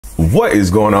What is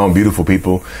going on, beautiful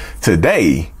people?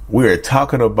 Today, we are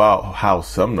talking about how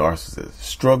some narcissists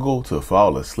struggle to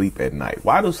fall asleep at night.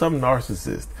 Why do some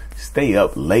narcissists stay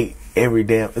up late every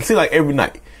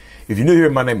night? If you're new here,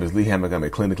 my name is Lee Hammock. I'm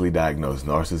a clinically diagnosed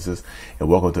narcissist, and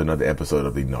welcome to another episode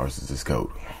of the Narcissists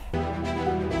Code.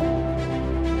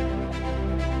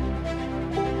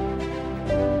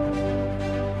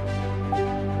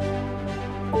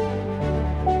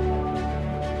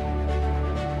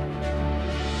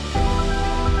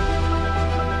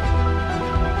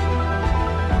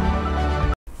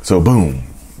 So boom,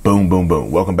 boom, boom,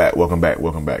 boom. Welcome back.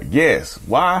 Yes.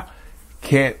 Why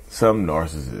can't some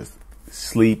narcissists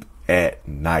sleep at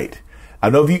night?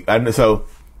 So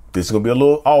this is going to be a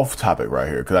little off topic right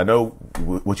here, because I know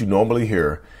what you normally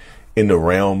hear in the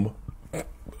realm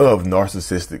of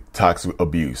narcissistic toxic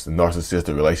abuse and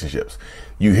narcissistic relationships.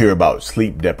 You hear about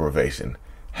sleep deprivation,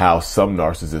 how some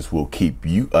narcissists will keep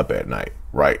you up at night,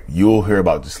 right? You'll hear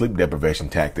about the sleep deprivation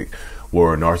tactic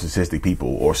where narcissistic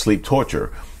people, or sleep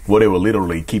torture, where they will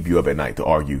literally keep you up at night to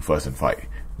argue, fuss, and fight.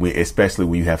 Especially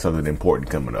when you have something important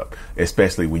coming up,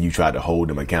 especially when you try to hold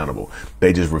them accountable.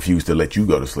 They just refuse to let you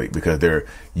go to sleep because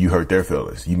you hurt their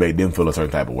feelings. You made them feel a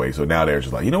certain type of way. So now they're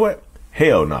just like, you know what?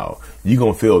 Hell no. You're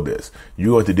going to feel this.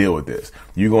 You're going to deal with this.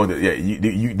 You're going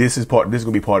to, this is going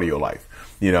to be part of your life.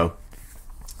 You know,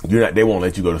 they won't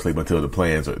let you go to sleep until the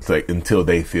plans are, until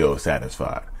they feel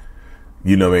satisfied.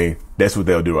 You know what I mean? That's what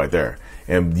they'll do right there.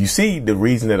 And you see, the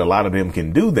reason that a lot of them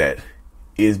can do that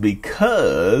is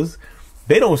because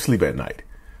they don't sleep at night.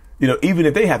 You know, even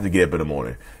if they have to get up in the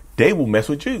morning, they will mess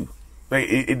with you.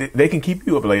 They can keep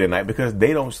you up late at night because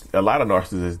a lot of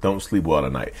narcissists don't sleep well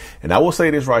at night. And I will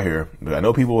say this right here, because I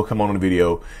know people will come on the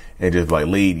video and just like,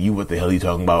 Lee, what the hell are you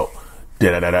talking about?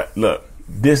 Look,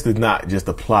 this does not just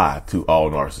apply to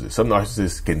all narcissists. Some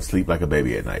narcissists can sleep like a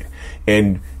baby at night.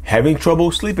 And having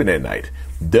trouble sleeping at night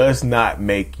does not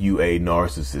make you a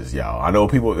narcissist, y'all. I know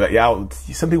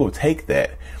some people take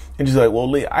that and just like, well,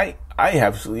 Lee, I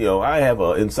have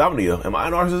insomnia. Am I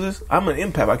a narcissist? I'm an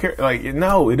empath. I care.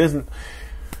 No, it doesn't.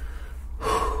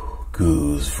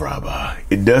 Goose fraba.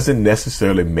 It doesn't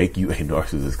necessarily make you a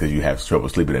narcissist because you have trouble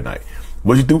sleeping at night.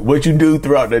 What you do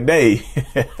throughout the day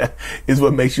is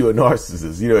what makes you a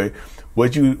narcissist. You know,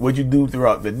 what you do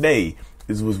throughout the day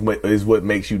is what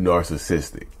makes you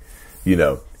narcissistic. You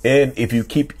know, and if you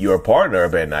keep your partner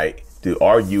up at night to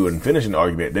argue and finish an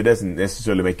argument, that doesn't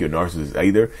necessarily make you a narcissist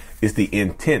either. It's the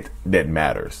intent that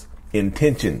matters.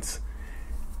 Intent.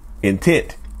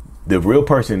 The real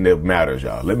person that matters,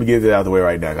 y'all. Let me get it out of the way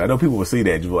right now. I know people will see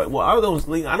that and just be like, well, I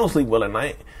don't sleep well at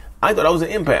night. I thought I was an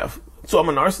empath, so I'm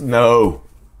a narcissist. No,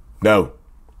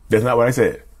 that's not what I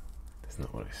said.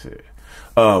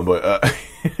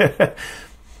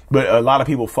 But a lot of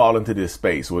people fall into this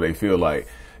space where they feel like,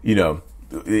 you know,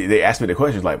 they ask me the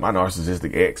questions like, my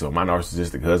narcissistic ex or my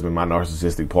narcissistic husband, my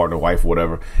narcissistic partner, wife,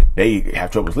 whatever, they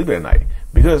have trouble sleeping at night.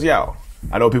 Because, y'all,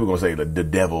 I know people are going to say the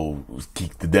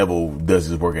devil does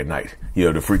his work at night. You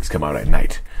know, the freaks come out at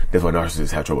night. That's why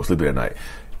narcissists have trouble sleeping at night.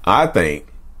 I think,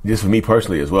 just for me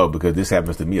personally as well, because this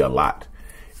happens to me a lot,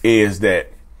 is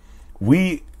that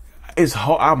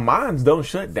our minds don't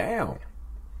shut down.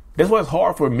 That's why it's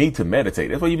hard for me to meditate.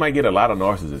 That's why you might get a lot of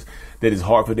narcissists that it's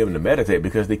hard for them to meditate,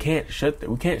 because we can't shut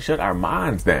our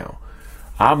minds down.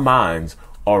 Our minds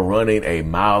are running a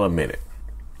mile a minute.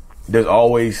 We're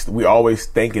always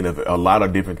thinking of a lot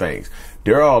of different things.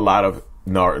 There are a lot of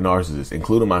narcissists,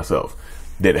 including myself,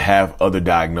 that have other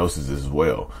diagnoses as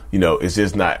well. You know, it's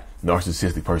just not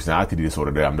narcissistic personality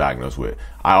disorder that I'm diagnosed with.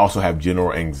 I also have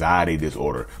general anxiety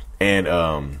disorder and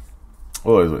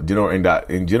general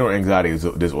anxiety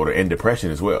disorder and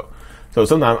depression as well. So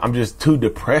sometimes I'm just too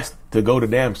depressed to go to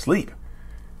damn sleep.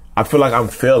 I feel like I'm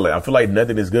failing. I feel like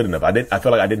nothing is good enough. I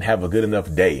feel like I didn't have a good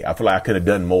enough day. I feel like I could have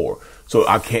done more. So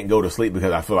I can't go to sleep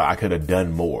because I feel like I could have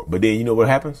done more. But then you know what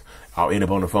happens? I'll end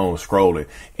up on the phone scrolling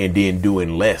and then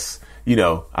doing less. You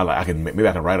know, maybe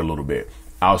I can write a little bit.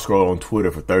 I'll scroll on Twitter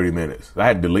for 30 minutes.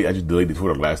 I just deleted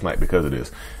Twitter last night because of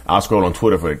this. I'll scroll on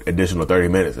Twitter for an additional 30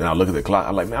 minutes and I'll look at the clock.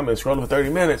 I'm like, man, I've been scrolling for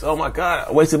 30 minutes. Oh my God,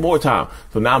 I wasted more time.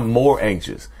 So now I'm more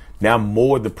anxious. Now I'm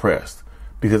more depressed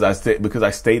because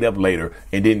I stayed up later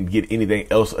and didn't get anything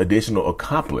else additional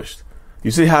accomplished.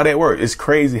 You see how that works? It's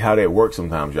crazy how that works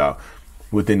sometimes, y'all,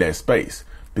 within that space,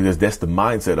 because that's the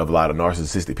mindset of a lot of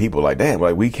narcissistic people. Like, damn,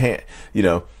 like we can't, you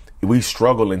know, we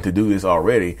struggling to do this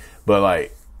already, but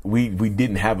like, we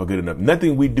didn't have a good enough.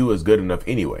 Nothing we do is good enough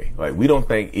anyway. Like, we don't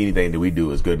think anything that we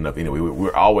do is good enough anyway.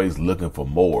 We're always looking for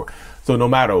more. So no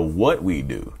matter what we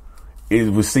do,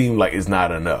 it would seem like it's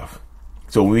not enough.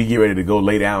 So when we get ready to go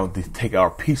lay down to take our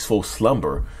peaceful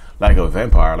slumber, like a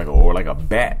vampire, or like a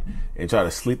bat, and try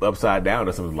to sleep upside down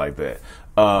or something like that.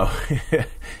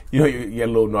 You got a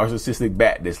little narcissistic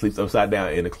bat that sleeps upside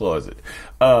down in the closet.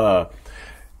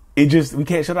 We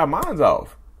can't shut our minds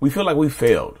off. We feel like we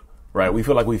failed, right? We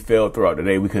feel like we failed throughout the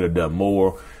day. We could have done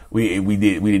more. We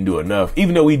didn't do enough,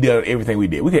 even though we did everything we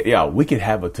did. We could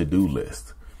have a to-do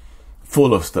list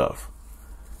full of stuff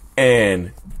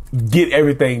and get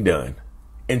everything done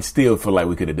and still feel like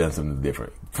we could have done something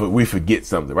different. We forget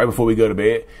something right before we go to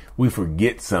bed. We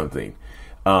forget something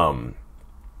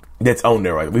that's on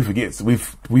there, right? We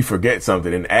forget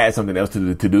something and add something else to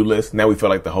the to-do list. Now we feel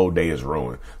like the whole day is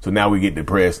ruined. So now we get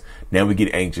depressed. Now we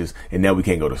get anxious, and now we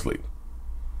can't go to sleep.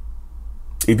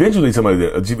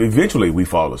 Eventually we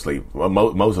fall asleep. Well,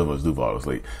 most of us do fall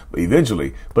asleep, but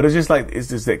eventually. But it's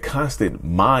just that constant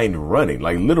mind running,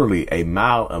 like literally a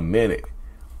mile a minute,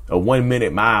 a 1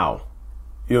 minute mile.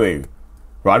 You know what I mean?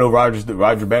 I know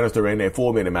Roger Bannister ran that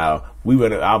 4 minute mile.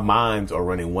 Our minds are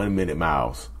running 1 minute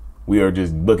miles. We are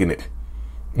just booking it.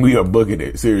 We are booking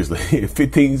it, seriously,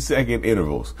 15-second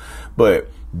intervals.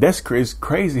 But that's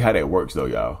crazy how that works, though,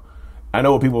 y'all. I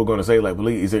know what people are going to say, like,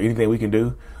 is there anything we can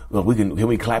do? Look, can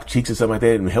we clap cheeks or something like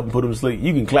that and help them put them to sleep?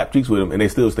 You can clap cheeks with them and they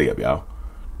still stay up, y'all.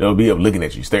 They'll be up looking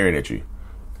at you, staring at you.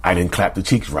 I didn't clap the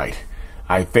cheeks right.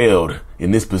 I failed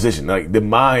in this position. Like, the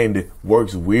mind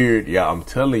works weird, y'all. I'm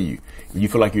telling you. You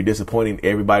feel like you're disappointing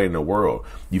everybody in the world.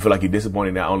 You feel like you're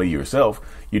disappointing not only yourself,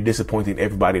 you're disappointing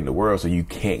everybody in the world, so you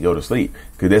can't go to sleep.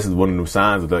 Because this is one of the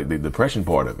signs of the depression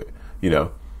part of it. You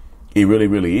know, it really,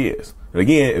 really is. And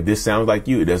again, if this sounds like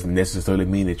you, it doesn't necessarily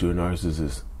mean that you're a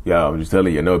narcissist. Y'all, I'm just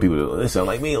telling you, I know people, this sound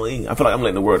like me. I feel like I'm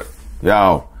letting the word,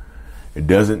 y'all, it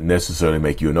doesn't necessarily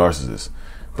make you a narcissist,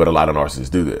 but a lot of narcissists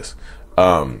do this.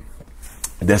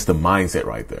 That's the mindset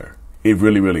right there. It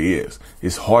really, really is.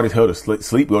 It's hard as hell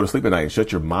to go to sleep at night and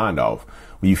shut your mind off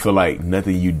when you feel like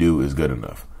nothing you do is good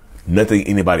enough. Nothing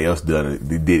anybody else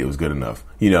did it was good enough,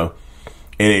 you know?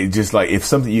 And it just like,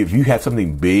 if you have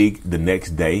something big the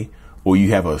next day, or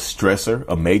you have a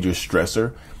major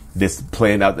stressor that's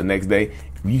planned out the next day,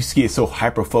 you get so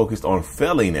hyper focused on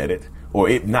failing at it, or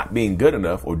it not being good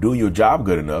enough, or doing your job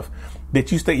good enough,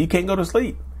 that you can't go to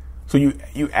sleep. So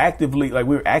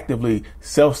we're actively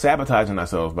self-sabotaging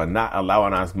ourselves by not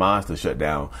allowing our minds to shut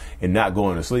down and not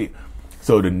going to sleep.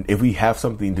 So if we have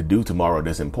something to do tomorrow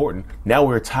that's important, now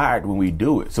we're tired when we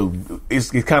do it. So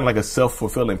it's kind of like a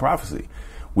self-fulfilling prophecy.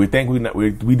 We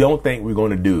don't think we're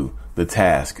going to do the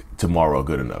task tomorrow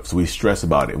good enough. So we stress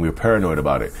about it and we're paranoid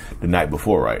about it the night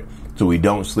before, right? So we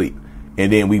don't sleep.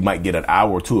 And then we might get an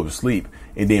hour or two of sleep.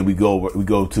 And then we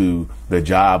go to the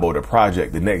job or the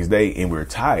project the next day and we're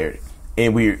tired.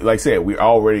 And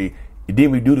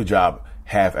then we do the job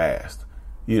half-assed,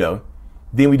 you know.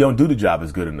 Then we don't do the job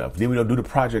as good enough. Then we don't do the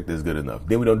project as good enough.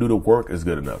 Then we don't do the work as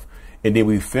good enough. And then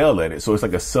we fail at it. So it's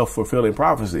like a self-fulfilling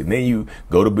prophecy. And then you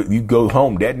go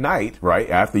home that night, right,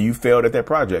 after you failed at that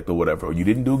project or whatever, or you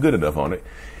didn't do good enough on it.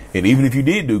 And even if you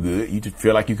did do good, you just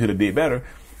feel like you could have did better.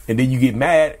 And then you get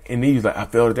mad, and then you're like, I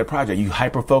failed at that project. You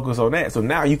hyper-focus on that. So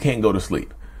now you can't go to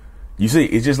sleep. You see,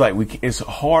 it's just like it's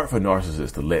hard for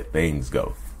narcissists to let things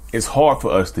go. It's hard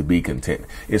for us to be content.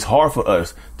 It's hard for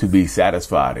us to be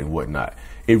satisfied and whatnot.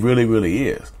 It really, really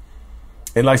is.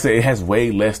 And like I said, it has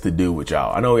way less to do with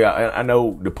y'all. I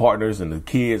know the partners and the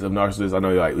kids of narcissists. I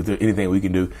know, like, is there anything we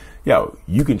can do?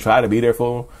 You can try to be there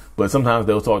for them, but sometimes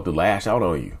they'll start to lash out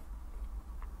on you.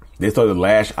 They start to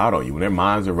lash out on you. When their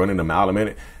minds are running a mile a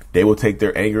minute, they will take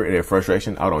their anger and their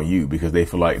frustration out on you because they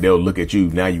feel like they'll look at you.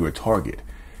 Now you're a target.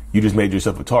 You just made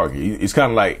yourself a target. It's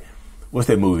kind of like, what's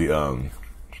that movie?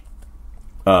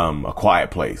 A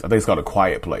Quiet Place. I think it's called A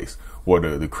Quiet Place, where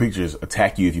the creatures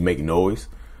attack you if you make noise.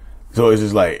 So it's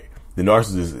just like the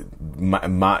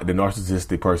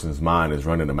narcissistic person's mind is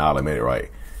running a mile a minute, right?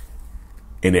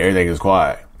 And then everything is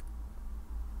quiet.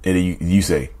 And then you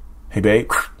say, hey,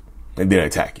 babe, and then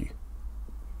attack you.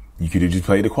 You could have just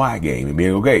played the quiet game and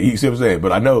been okay. You see what I'm saying?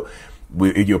 But I know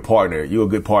if you're a partner, you're a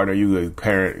good partner, you're a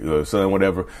parent, you're a son,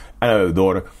 whatever. I know a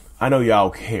daughter. I know y'all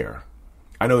care.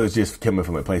 I know it's just coming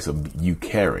from a place of you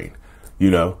caring, you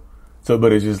know? So,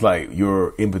 but it's just like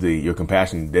your empathy, your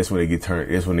compassion. That's when it gets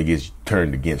turned. That's when it gets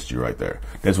turned against you, right there.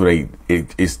 That's when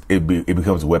it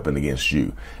becomes a weapon against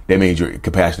you. That means your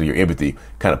compassion, your empathy,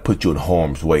 kind of put you in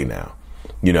harm's way now.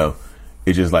 You know,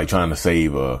 it's just like trying to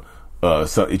save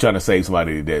you're trying to save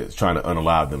somebody that's trying to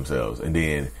unalive themselves, and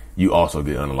then you also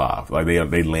get unalived. Like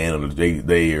they land on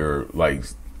they are like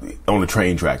on the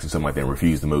train tracks or something like that and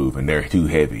refuse to move, and they're too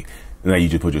heavy. And now you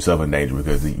just put yourself in danger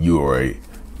because you are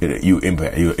you're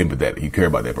empathetic. You care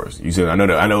about that person. You said, I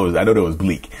know that was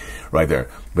bleak right there,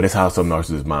 but that's how some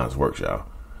narcissist minds work, y'all.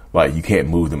 Like, you can't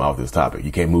move them off this topic.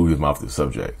 You can't move them off this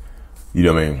subject. You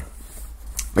know what I mean?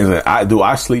 And like, do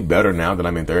I sleep better now that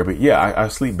I'm in therapy? Yeah, I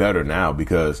sleep better now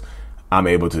because I'm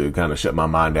able to kind of shut my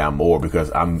mind down more,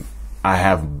 because I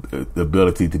have the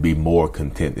ability to be more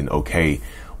content and okay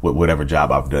with whatever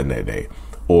job I've done that day.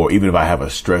 Or even if I have a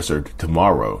stressor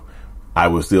tomorrow, I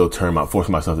will still force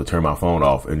myself to turn my phone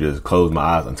off and just close my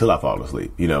eyes until I fall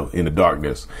asleep, you know, in the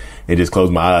darkness, and just close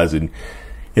my eyes and,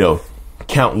 you know,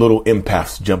 count little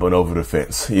empaths jumping over the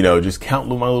fence, you know, just count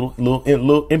little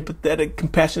empathetic,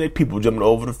 compassionate people jumping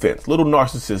over the fence, little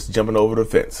narcissists jumping over the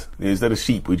fence. Instead of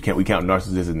sheep, we count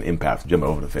narcissists and empaths jumping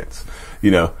over the fence,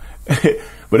 you know.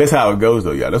 But that's how it goes,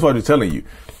 though, y'all. That's why I'm just telling you.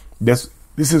 This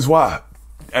is why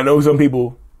I know some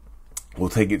people will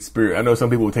take it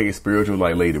spiritual.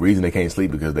 Like, the reason they can't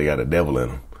sleep because they got a devil in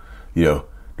them. You know,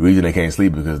 the reason they can't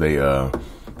sleep because they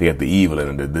got the evil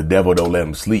in them. The devil don't let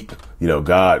them sleep. You know,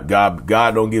 God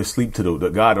don't give sleep to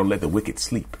God don't let the wicked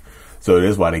sleep. So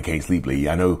that's why they can't sleep, Lee.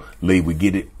 I know, Lee, we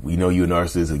get it. We know you're a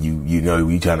narcissist, and you know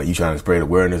you trying to spread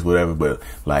awareness, whatever. But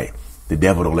like, the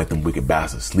devil don't let them wicked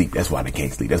bastards sleep. That's why they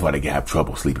can't sleep. That's why they can have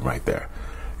trouble sleeping right there.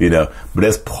 You know, but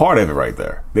that's part of it right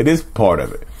there. That is part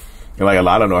of it. And like, a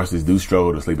lot of narcissists do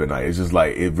struggle to sleep at night. It's just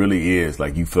like, it really is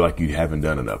like, you feel like you haven't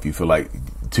done enough. You feel like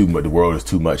too much, the world is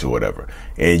too much or whatever.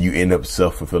 And you end up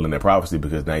self-fulfilling that prophecy,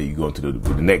 because now you go into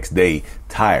the next day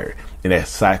tired, and that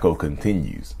cycle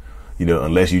continues. You know,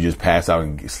 unless you just pass out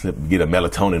and get a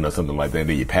melatonin or something like that, and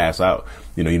then you pass out,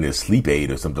 you know, you need a sleep aid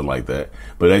or something like that.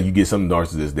 But then you get some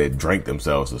narcissists that drink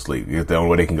themselves to sleep. The only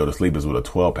way they can go to sleep is with a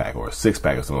 12-pack or a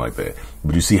 6-pack or something like that.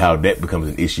 But you see how that becomes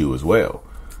an issue as well.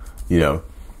 You know,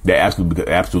 that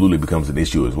absolutely becomes an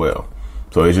issue as well.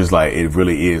 So it's just like, it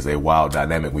really is a wild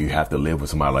dynamic when you have to live with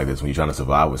somebody like this, when you're trying to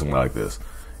survive with somebody like this.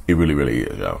 It really, really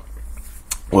is, y'all.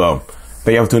 Well,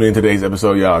 thank y'all for tuning in to today's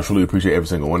episode, y'all. I truly appreciate every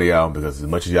single one of y'all, because as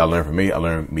much as y'all learn from me, I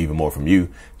learn even more from you.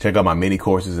 Check out my mini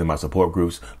courses and my support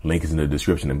groups. Link is in the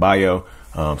description and bio.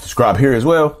 Subscribe here as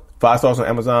well. 5 stars on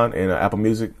Amazon and Apple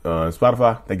Music,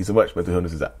 Spotify. Thank you so much. Mental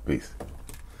Healness is out. Peace.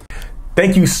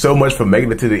 Thank you so much for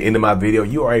making it to the end of my video.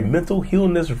 You are a mental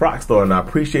healness rock star, and I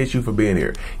appreciate you for being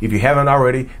here. If you haven't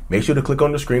already, make sure to click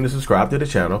on the screen to subscribe to the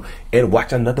channel and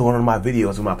watch another one of my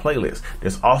videos on my playlist.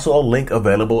 There's also a link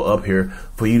available up here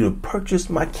for you to purchase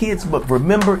my kids' book,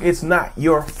 Remember It's Not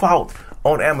Your Fault,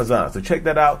 on Amazon. So check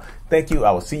that out. Thank you.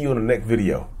 I will see you in the next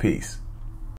video. Peace.